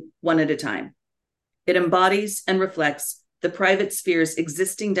women one at a time. It embodies and reflects the private sphere's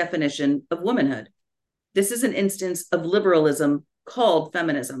existing definition of womanhood. This is an instance of liberalism called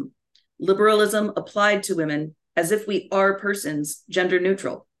feminism. Liberalism applied to women as if we are persons, gender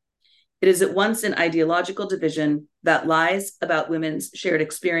neutral. It is at once an ideological division that lies about women's shared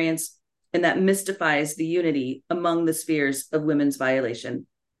experience and that mystifies the unity among the spheres of women's violation.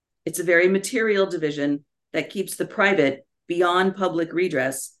 It's a very material division that keeps the private beyond public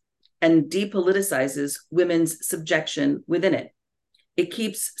redress and depoliticizes women's subjection within it. It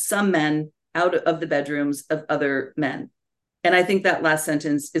keeps some men out of the bedrooms of other men. And I think that last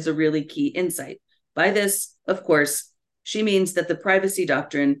sentence is a really key insight. By this, of course, she means that the privacy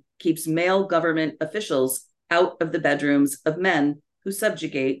doctrine keeps male government officials out of the bedrooms of men who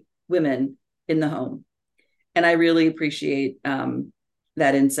subjugate women in the home. And I really appreciate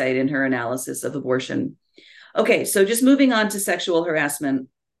that insight in her analysis of abortion. Okay, so just moving on to sexual harassment.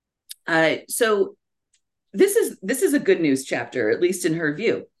 So this is a good news chapter, at least in her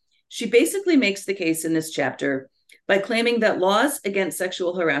view. She basically makes the case in this chapter by claiming that laws against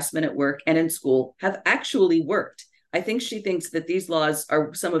sexual harassment at work and in school have actually worked. I think she thinks that these laws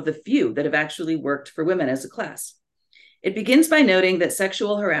are some of the few that have actually worked for women as a class. It begins by noting that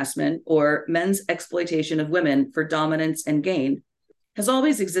sexual harassment, or men's exploitation of women for dominance and gain, has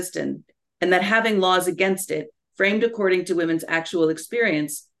always existed, and that having laws against it, framed according to women's actual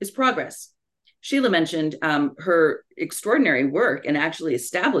experience, is progress. Sheila mentioned her extraordinary work in actually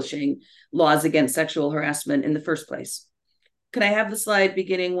establishing laws against sexual harassment in the first place. Can I have the slide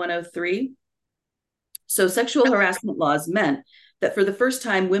beginning 103? So sexual harassment laws meant that for the first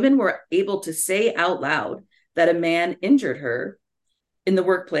time, women were able to say out loud that a man injured her in the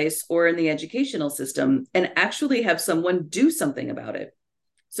workplace or in the educational system and actually have someone do something about it.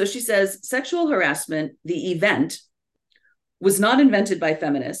 So she says, sexual harassment, the event, was not invented by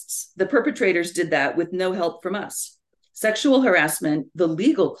feminists. The perpetrators did that with no help from us. Sexual harassment, the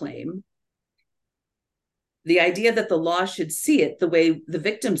legal claim, the idea that the law should see it the way the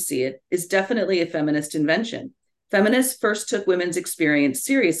victims see it, is definitely a feminist invention. Feminists first took women's experience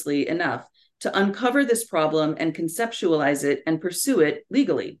seriously enough to uncover this problem and conceptualize it and pursue it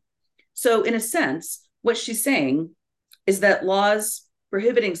legally. So in a sense, what she's saying is that laws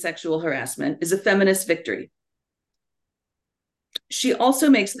prohibiting sexual harassment is a feminist victory. She also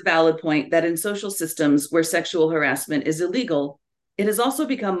makes the valid point that in social systems where sexual harassment is illegal, it has also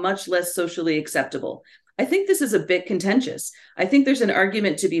become much less socially acceptable. I think this is a bit contentious. I think there's an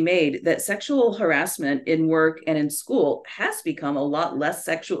argument to be made that sexual harassment in work and in school has become a lot less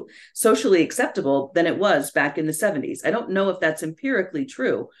socially acceptable than it was back in the 70s. I don't know if that's empirically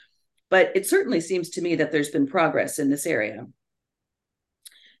true, but it certainly seems to me that there's been progress in this area.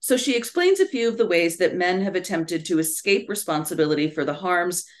 So she explains a few of the ways that men have attempted to escape responsibility for the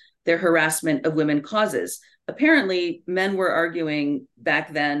harms their harassment of women causes. Apparently, men were arguing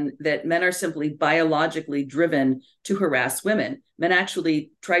back then that men are simply biologically driven to harass women. Men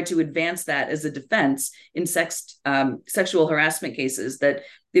actually tried to advance that as a defense in sexual harassment cases, that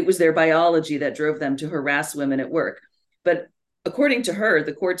it was their biology that drove them to harass women at work. But according to her,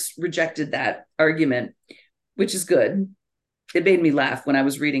 the courts rejected that argument, which is good. It made me laugh when I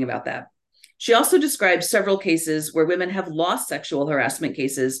was reading about that. She also describes several cases where women have lost sexual harassment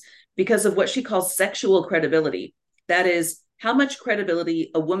cases because of what she calls sexual credibility. That is, how much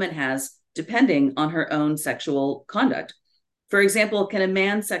credibility a woman has depending on her own sexual conduct. For example, can a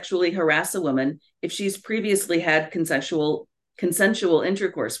man sexually harass a woman if she's previously had consensual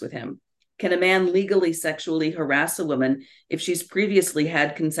intercourse with him? Can a man legally sexually harass a woman if she's previously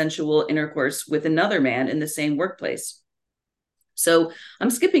had consensual intercourse with another man in the same workplace? So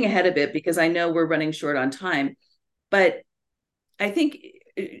I'm skipping ahead a bit because I know we're running short on time, but I think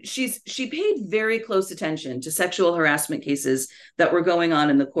she paid very close attention to sexual harassment cases that were going on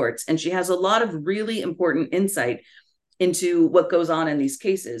in the courts. And she has a lot of really important insight into what goes on in these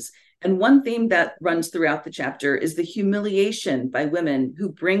cases. And one theme that runs throughout the chapter is the humiliation by women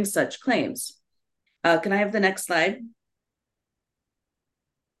who bring such claims. Can I have the next slide?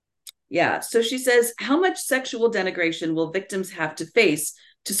 Yeah, so she says, how much sexual denigration will victims have to face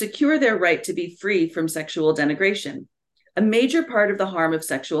to secure their right to be free from sexual denigration? A major part of the harm of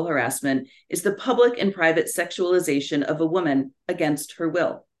sexual harassment is the public and private sexualization of a woman against her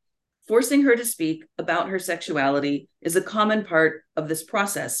will. Forcing her to speak about her sexuality is a common part of this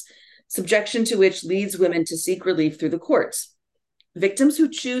process, subjection to which leads women to seek relief through the courts. Victims who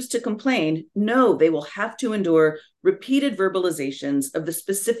choose to complain know they will have to endure repeated verbalizations of the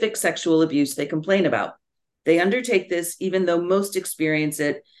specific sexual abuse they complain about. They undertake this even though most experience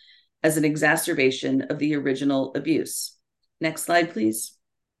it as an exacerbation of the original abuse. Next slide, please.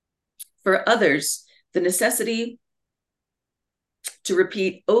 For others, the necessity to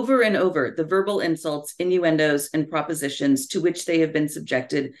repeat over and over the verbal insults, innuendos, and propositions to which they have been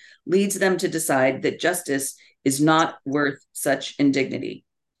subjected leads them to decide that justice is not worth such indignity.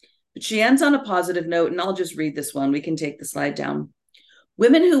 But she ends on a positive note, and I'll just read this one. We can take the slide down.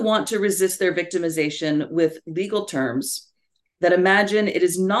 Women who want to resist their victimization with legal terms that imagine it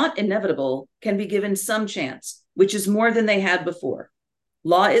is not inevitable can be given some chance, which is more than they had before.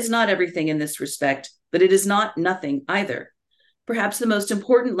 Law is not everything in this respect, but it is not nothing either. Perhaps the most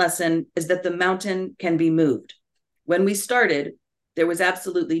important lesson is that the mountain can be moved. When we started, there was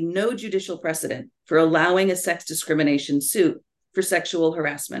absolutely no judicial precedent for allowing a sex discrimination suit for sexual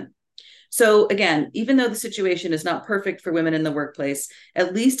harassment. So again, even though the situation is not perfect for women in the workplace,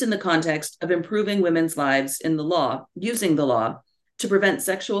 at least in the context of improving women's lives in the law, using the law to prevent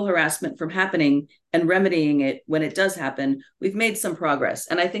sexual harassment from happening and remedying it when it does happen, we've made some progress.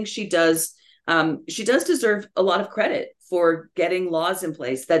 And I think she does deserve a lot of credit for getting laws in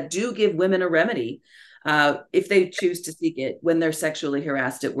place that do give women a remedy if they choose to seek it when they're sexually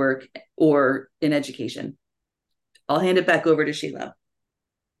harassed at work or in education. I'll hand it back over to Sheila.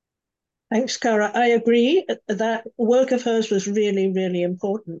 Thanks, Cara. I agree. That work of hers was really, really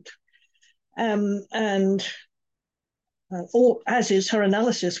important. As is her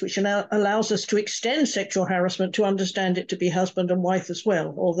analysis, which allows us to extend sexual harassment to understand it to be husband and wife as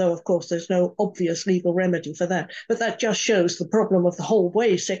well, although, of course, there's no obvious legal remedy for that. But that just shows the problem of the whole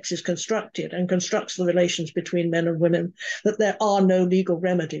way sex is constructed and constructs the relations between men and women, that there are no legal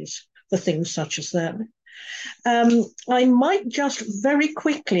remedies for things such as that. I might just very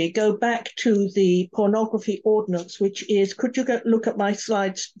quickly go back to the pornography ordinance, which is, could you look at my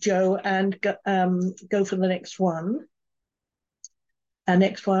slides, Joe, and go for the next one?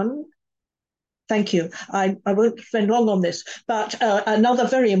 Next one. Thank you. I won't spend long on this, but another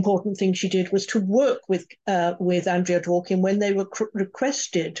very important thing she did was to work with Andrea Dworkin when they were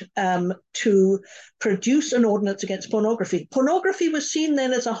requested to produce an ordinance against pornography. Pornography was seen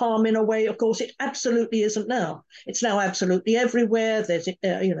then as a harm in a way, of course, it absolutely isn't now. It's now absolutely everywhere. There's,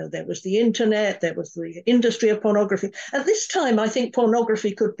 there was the internet, there was the industry of pornography. At this time, I think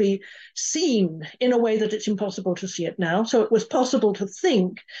pornography could be seen in a way that it's impossible to see it now. So it was possible to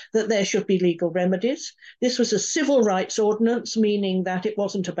think that there should be legal remedies. This was a civil rights ordinance, meaning that it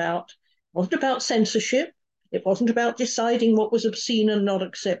wasn't about censorship. It wasn't about deciding what was obscene and not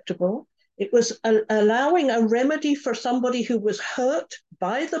acceptable. It was allowing a remedy for somebody who was hurt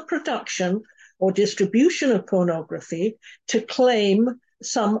by the production or distribution of pornography to claim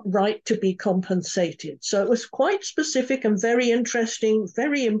some right to be compensated. So it was quite specific and very interesting,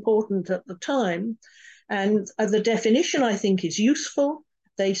 very important at the time. And the definition, I think, is useful.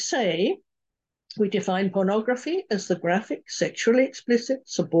 They say, we define pornography as the graphic, sexually explicit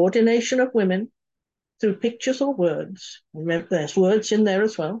subordination of women through pictures or words. Remember, there's words in there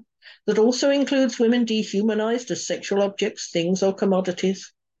as well. That also includes women dehumanized as sexual objects, things, or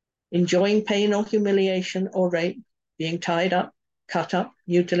commodities, enjoying pain or humiliation or rape, being tied up, cut up,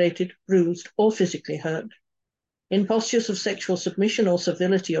 mutilated, bruised, or physically hurt, in postures of sexual submission or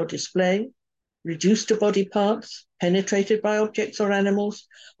servility or display, reduced to body parts, penetrated by objects or animals,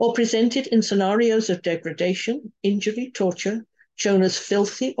 or presented in scenarios of degradation, injury, torture, shown as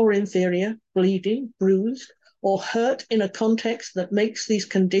filthy or inferior, bleeding, bruised, or hurt in a context that makes these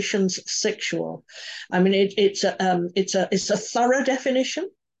conditions sexual. I mean, it's a thorough definition,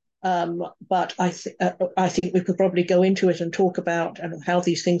 but I think we could probably go into it and talk about how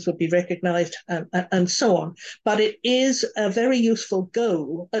these things would be recognized and so on. But it is a very useful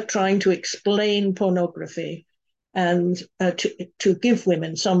go at trying to explain pornography and to give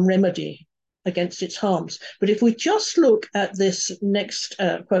women some remedy against its harms. But if we just look at this next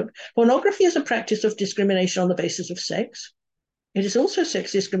quote, pornography is a practice of discrimination on the basis of sex. It is also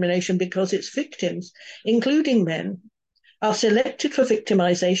sex discrimination because its victims, including men, are selected for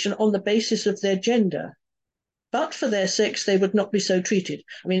victimization on the basis of their gender. But for their sex, they would not be so treated.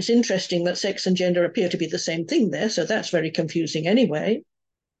 I mean, it's interesting that sex and gender appear to be the same thing there, so that's very confusing anyway.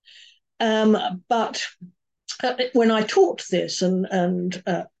 But when I taught this and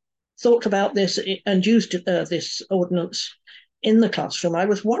thought about this and used this ordinance in the classroom, I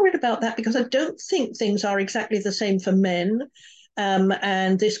was worried about that because I don't think things are exactly the same for men.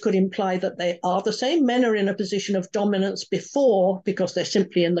 And this could imply that they are the same. Men are in a position of dominance before, because they're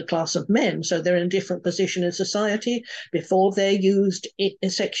simply in the class of men, so they're in a different position in society before they're used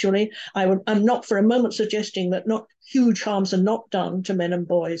sexually. I'm not for a moment suggesting that not huge harms are not done to men and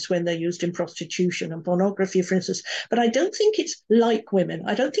boys when they're used in prostitution and pornography, for instance, but I don't think it's like women.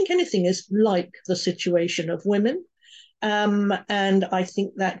 I don't think anything is like the situation of women. And I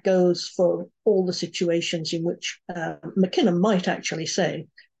think that goes for all the situations in which MacKinnon might actually say,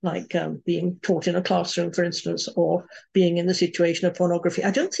 like being taught in a classroom, for instance, or being in the situation of pornography.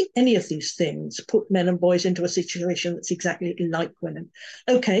 I don't think any of these things put men and boys into a situation that's exactly like women.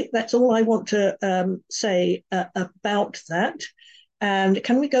 Okay, that's all I want to say about that. And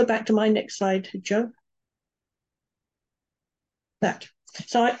can we go back to my next slide, Joe? That.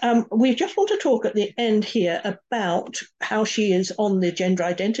 So we just want to talk at the end here about how she is on the gender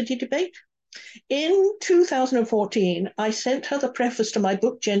identity debate. In 2014, I sent her the preface to my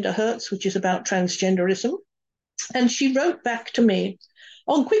book, Gender Hurts, which is about transgenderism. And she wrote back to me,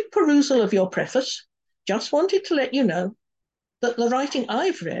 on quick perusal of your preface, just wanted to let you know that the writing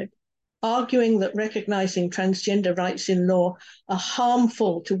I've read, arguing that recognizing transgender rights in law are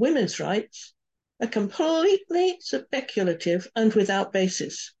harmful to women's rights, are completely speculative and without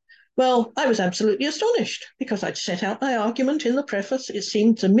basis. Well, I was absolutely astonished because I'd set out my argument in the preface. It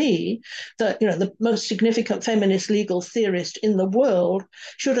seemed to me that, the most significant feminist legal theorist in the world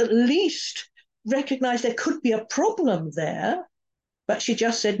should at least recognize there could be a problem there. But she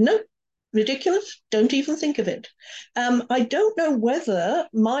just said, no, ridiculous, don't even think of it. I don't know whether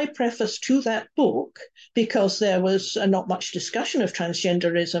my preface to that book, because there was not much discussion of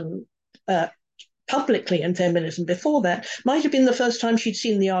transgenderism publicly in feminism before that, might have been the first time she'd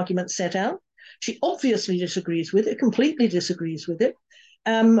seen the argument set out. She obviously disagrees with it, completely disagrees with it.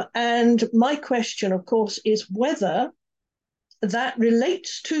 And my question, of course, is whether that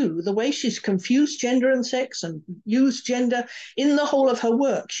relates to the way she's confused gender and sex and used gender in the whole of her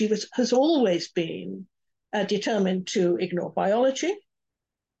work. She has always been determined to ignore biology.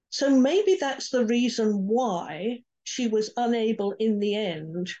 So maybe that's the reason why she was unable in the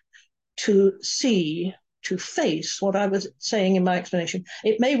end to face what I was saying in my explanation.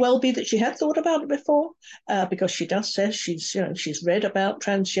 It may well be that she had thought about it before, because she does say she's read about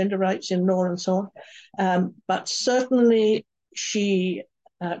transgender rights in law and so on. But certainly she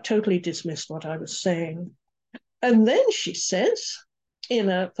totally dismissed what I was saying. And then she says in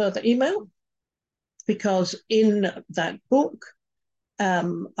a further email, because in that book,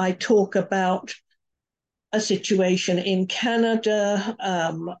 I talk about a situation in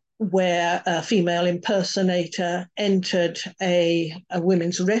Canada where a female impersonator entered a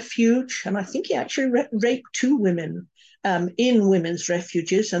women's refuge. And I think he actually raped 2 women in women's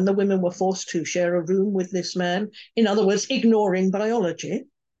refuges, and the women were forced to share a room with this man. In other words, ignoring biology.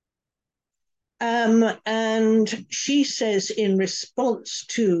 And she says in response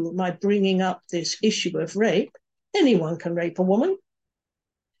to my bringing up this issue of rape, anyone can rape a woman,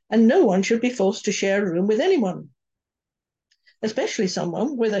 and no one should be forced to share a room with anyone, especially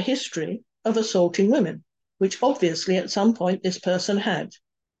someone with a history of assaulting women, which obviously at some point this person had.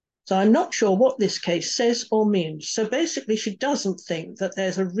 So I'm not sure what this case says or means. So basically, she doesn't think that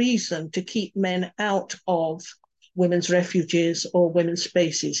there's a reason to keep men out of women's refuges or women's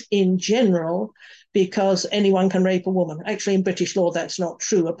spaces in general, because anyone can rape a woman. Actually, in British law, that's not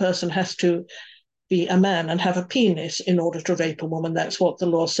true. A person has to be a man and have a penis in order to rape a woman. That's what the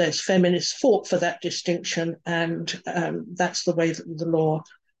law says. Feminists fought for that distinction, and that's the way that the law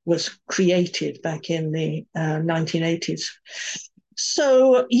was created back in the 1980s.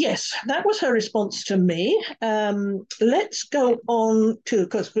 So, yes, that was her response to me. Let's go on to,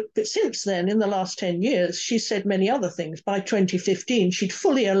 because since then, in the last 10 years, she's said many other things. By 2015, she'd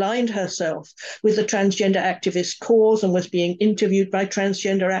fully aligned herself with the transgender activist cause and was being interviewed by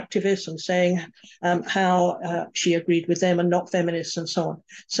transgender activists and saying how she agreed with them and not feminists and so on.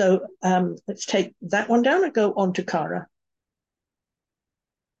 So let's take that one down and go on to Cara.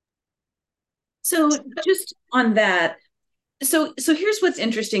 So just on that, So here's what's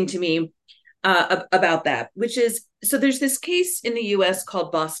interesting to me about that, which is, so there's this case in the US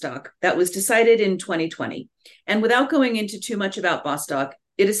called Bostock that was decided in 2020. And without going into too much about Bostock,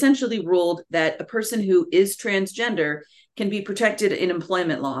 it essentially ruled that a person who is transgender can be protected in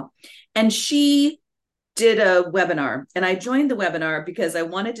employment law. And she did a webinar, and I joined the webinar because I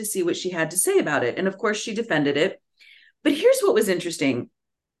wanted to see what she had to say about it. And of course, she defended it. But here's what was interesting.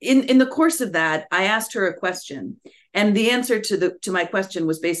 In the course of that, I asked her a question, and the answer to my question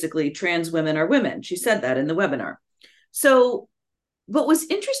was basically trans women are women. She said that in the webinar. So what was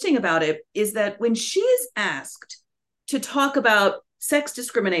interesting about it is that when she is asked to talk about sex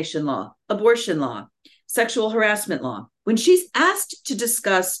discrimination law, abortion law, sexual harassment law, when she's asked to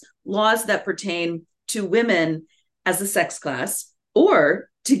discuss laws that pertain to women as a sex class or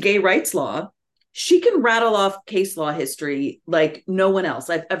to gay rights law, she can rattle off case law history like no one else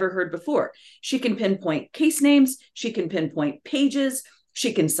I've ever heard before. She can pinpoint case names. She can pinpoint pages.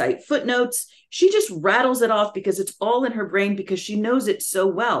 She can cite footnotes. She just rattles it off because it's all in her brain because she knows it so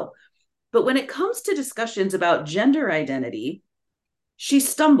well. But when it comes to discussions about gender identity, she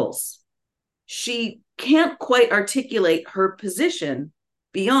stumbles. She can't quite articulate her position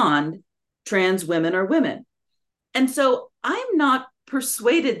beyond trans women are women. And so I'm not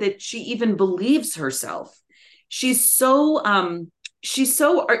persuaded that she even believes herself. She's so she's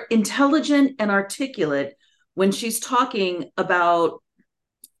so intelligent and articulate when she's talking about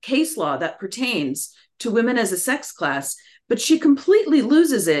case law that pertains to women as a sex class, but she completely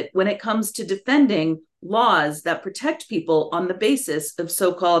loses it when it comes to defending laws that protect people on the basis of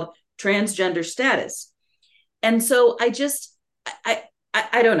so-called transgender status. And so I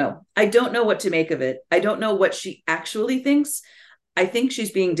don't know. I don't know what to make of it. I don't know what she actually thinks. I think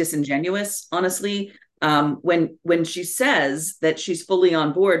she's being disingenuous, honestly, when she says that she's fully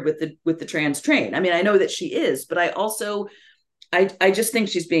on board with the trans train. I mean, I know that she is, but I just think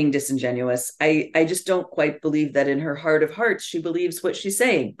she's being disingenuous. I just don't quite believe that in her heart of hearts she believes what she's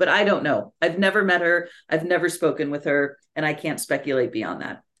saying. But I don't know. I've never met her. I've never spoken with her, and I can't speculate beyond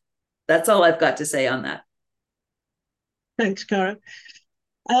that. That's all I've got to say on that. Thanks, Cara.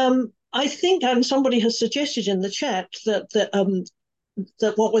 I think, and somebody has suggested in the chat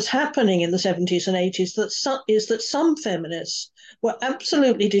that what was happening in the 70s and 80s is that some feminists were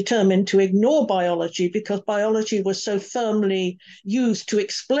absolutely determined to ignore biology because biology was so firmly used to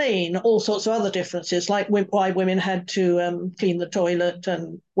explain all sorts of other differences, like why women had to clean the toilet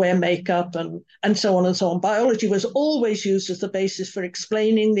and wear makeup and so on and so on. Biology was always used as the basis for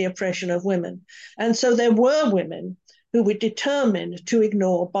explaining the oppression of women. And so there were women who were determined to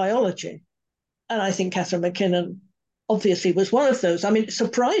ignore biology. And I think Catharine MacKinnon obviously was one of those. I mean, it's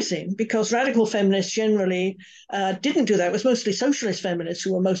surprising because radical feminists generally didn't do that. It was mostly socialist feminists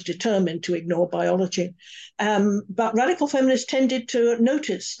who were most determined to ignore biology. But radical feminists tended to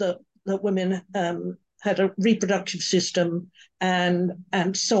notice that women had a reproductive system and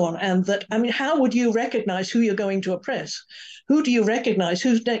so on. And that, I mean, how would you recognize who you're going to oppress? Who do you recognize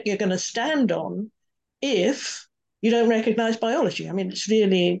whose neck you're going to stand on if you don't recognize biology? I mean, it's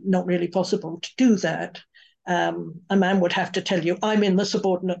really not really possible to do that. A man would have to tell you, I'm in the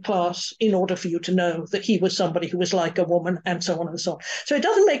subordinate class, in order for you to know that he was somebody who was like a woman, and so on and so on. So it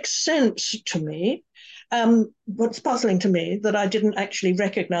doesn't make sense to me. What's puzzling to me that I didn't actually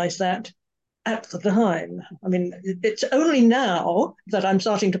recognize that at the time. I mean, it's only now that I'm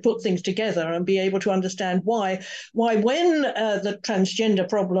starting to put things together and be able to understand why when the transgender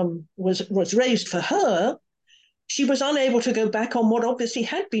problem was raised for her, she was unable to go back on what obviously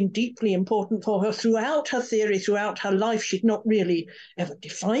had been deeply important for her throughout her theory, throughout her life. She'd not really ever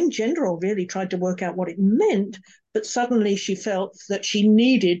defined gender or really tried to work out what it meant, but suddenly she felt that she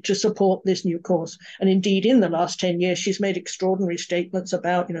needed to support this new cause. And indeed, in the last 10 years, she's made extraordinary statements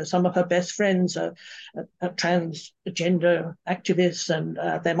about, some of her best friends are transgender activists, and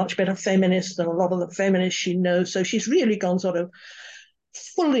they're much better feminists than a lot of the feminists she knows. So she's really gone sort of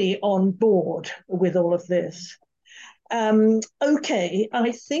fully on board with all of this. Okay,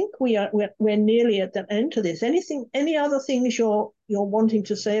 I think we're nearly at the end of this. Any other things you're wanting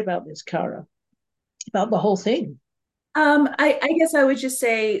to say about this, Cara? About the whole thing? I guess I would just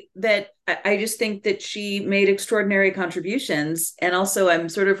say that I just think that she made extraordinary contributions. And also I'm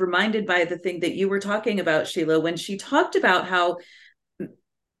sort of reminded by the thing that you were talking about, Sheila, when she talked about how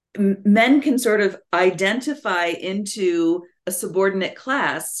men can sort of identify into a subordinate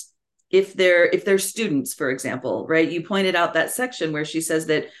class if they're students, for example, right? You pointed out that section where she says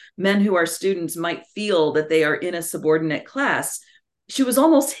that men who are students might feel that they are in a subordinate class. She was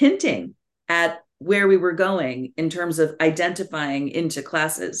almost hinting at where we were going in terms of identifying into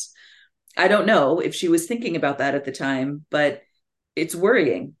classes. I don't know if she was thinking about that at the time, but it's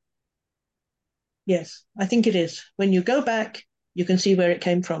worrying. Yes, I think it is. When you go back, you can see where it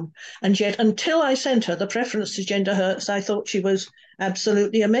came from. And yet, until I sent her the preference to gender hurts, I thought she was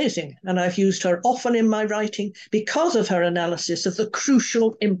absolutely amazing. And I've used her often in my writing because of her analysis of the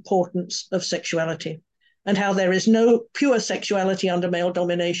crucial importance of sexuality and how there is no pure sexuality under male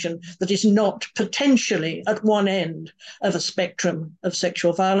domination that is not potentially at one end of a spectrum of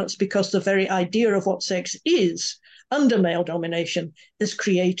sexual violence, because the very idea of what sex is under male domination is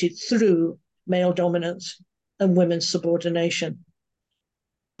created through male dominance and women's subordination.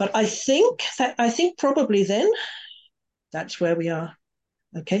 But I think probably then that's where we are.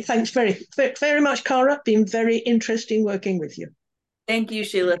 Okay, thanks very much, Cara. Been very interesting working with you. Thank you,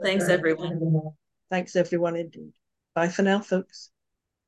 Sheila. Thanks, everyone. Thanks, everyone, indeed. Bye for now, folks.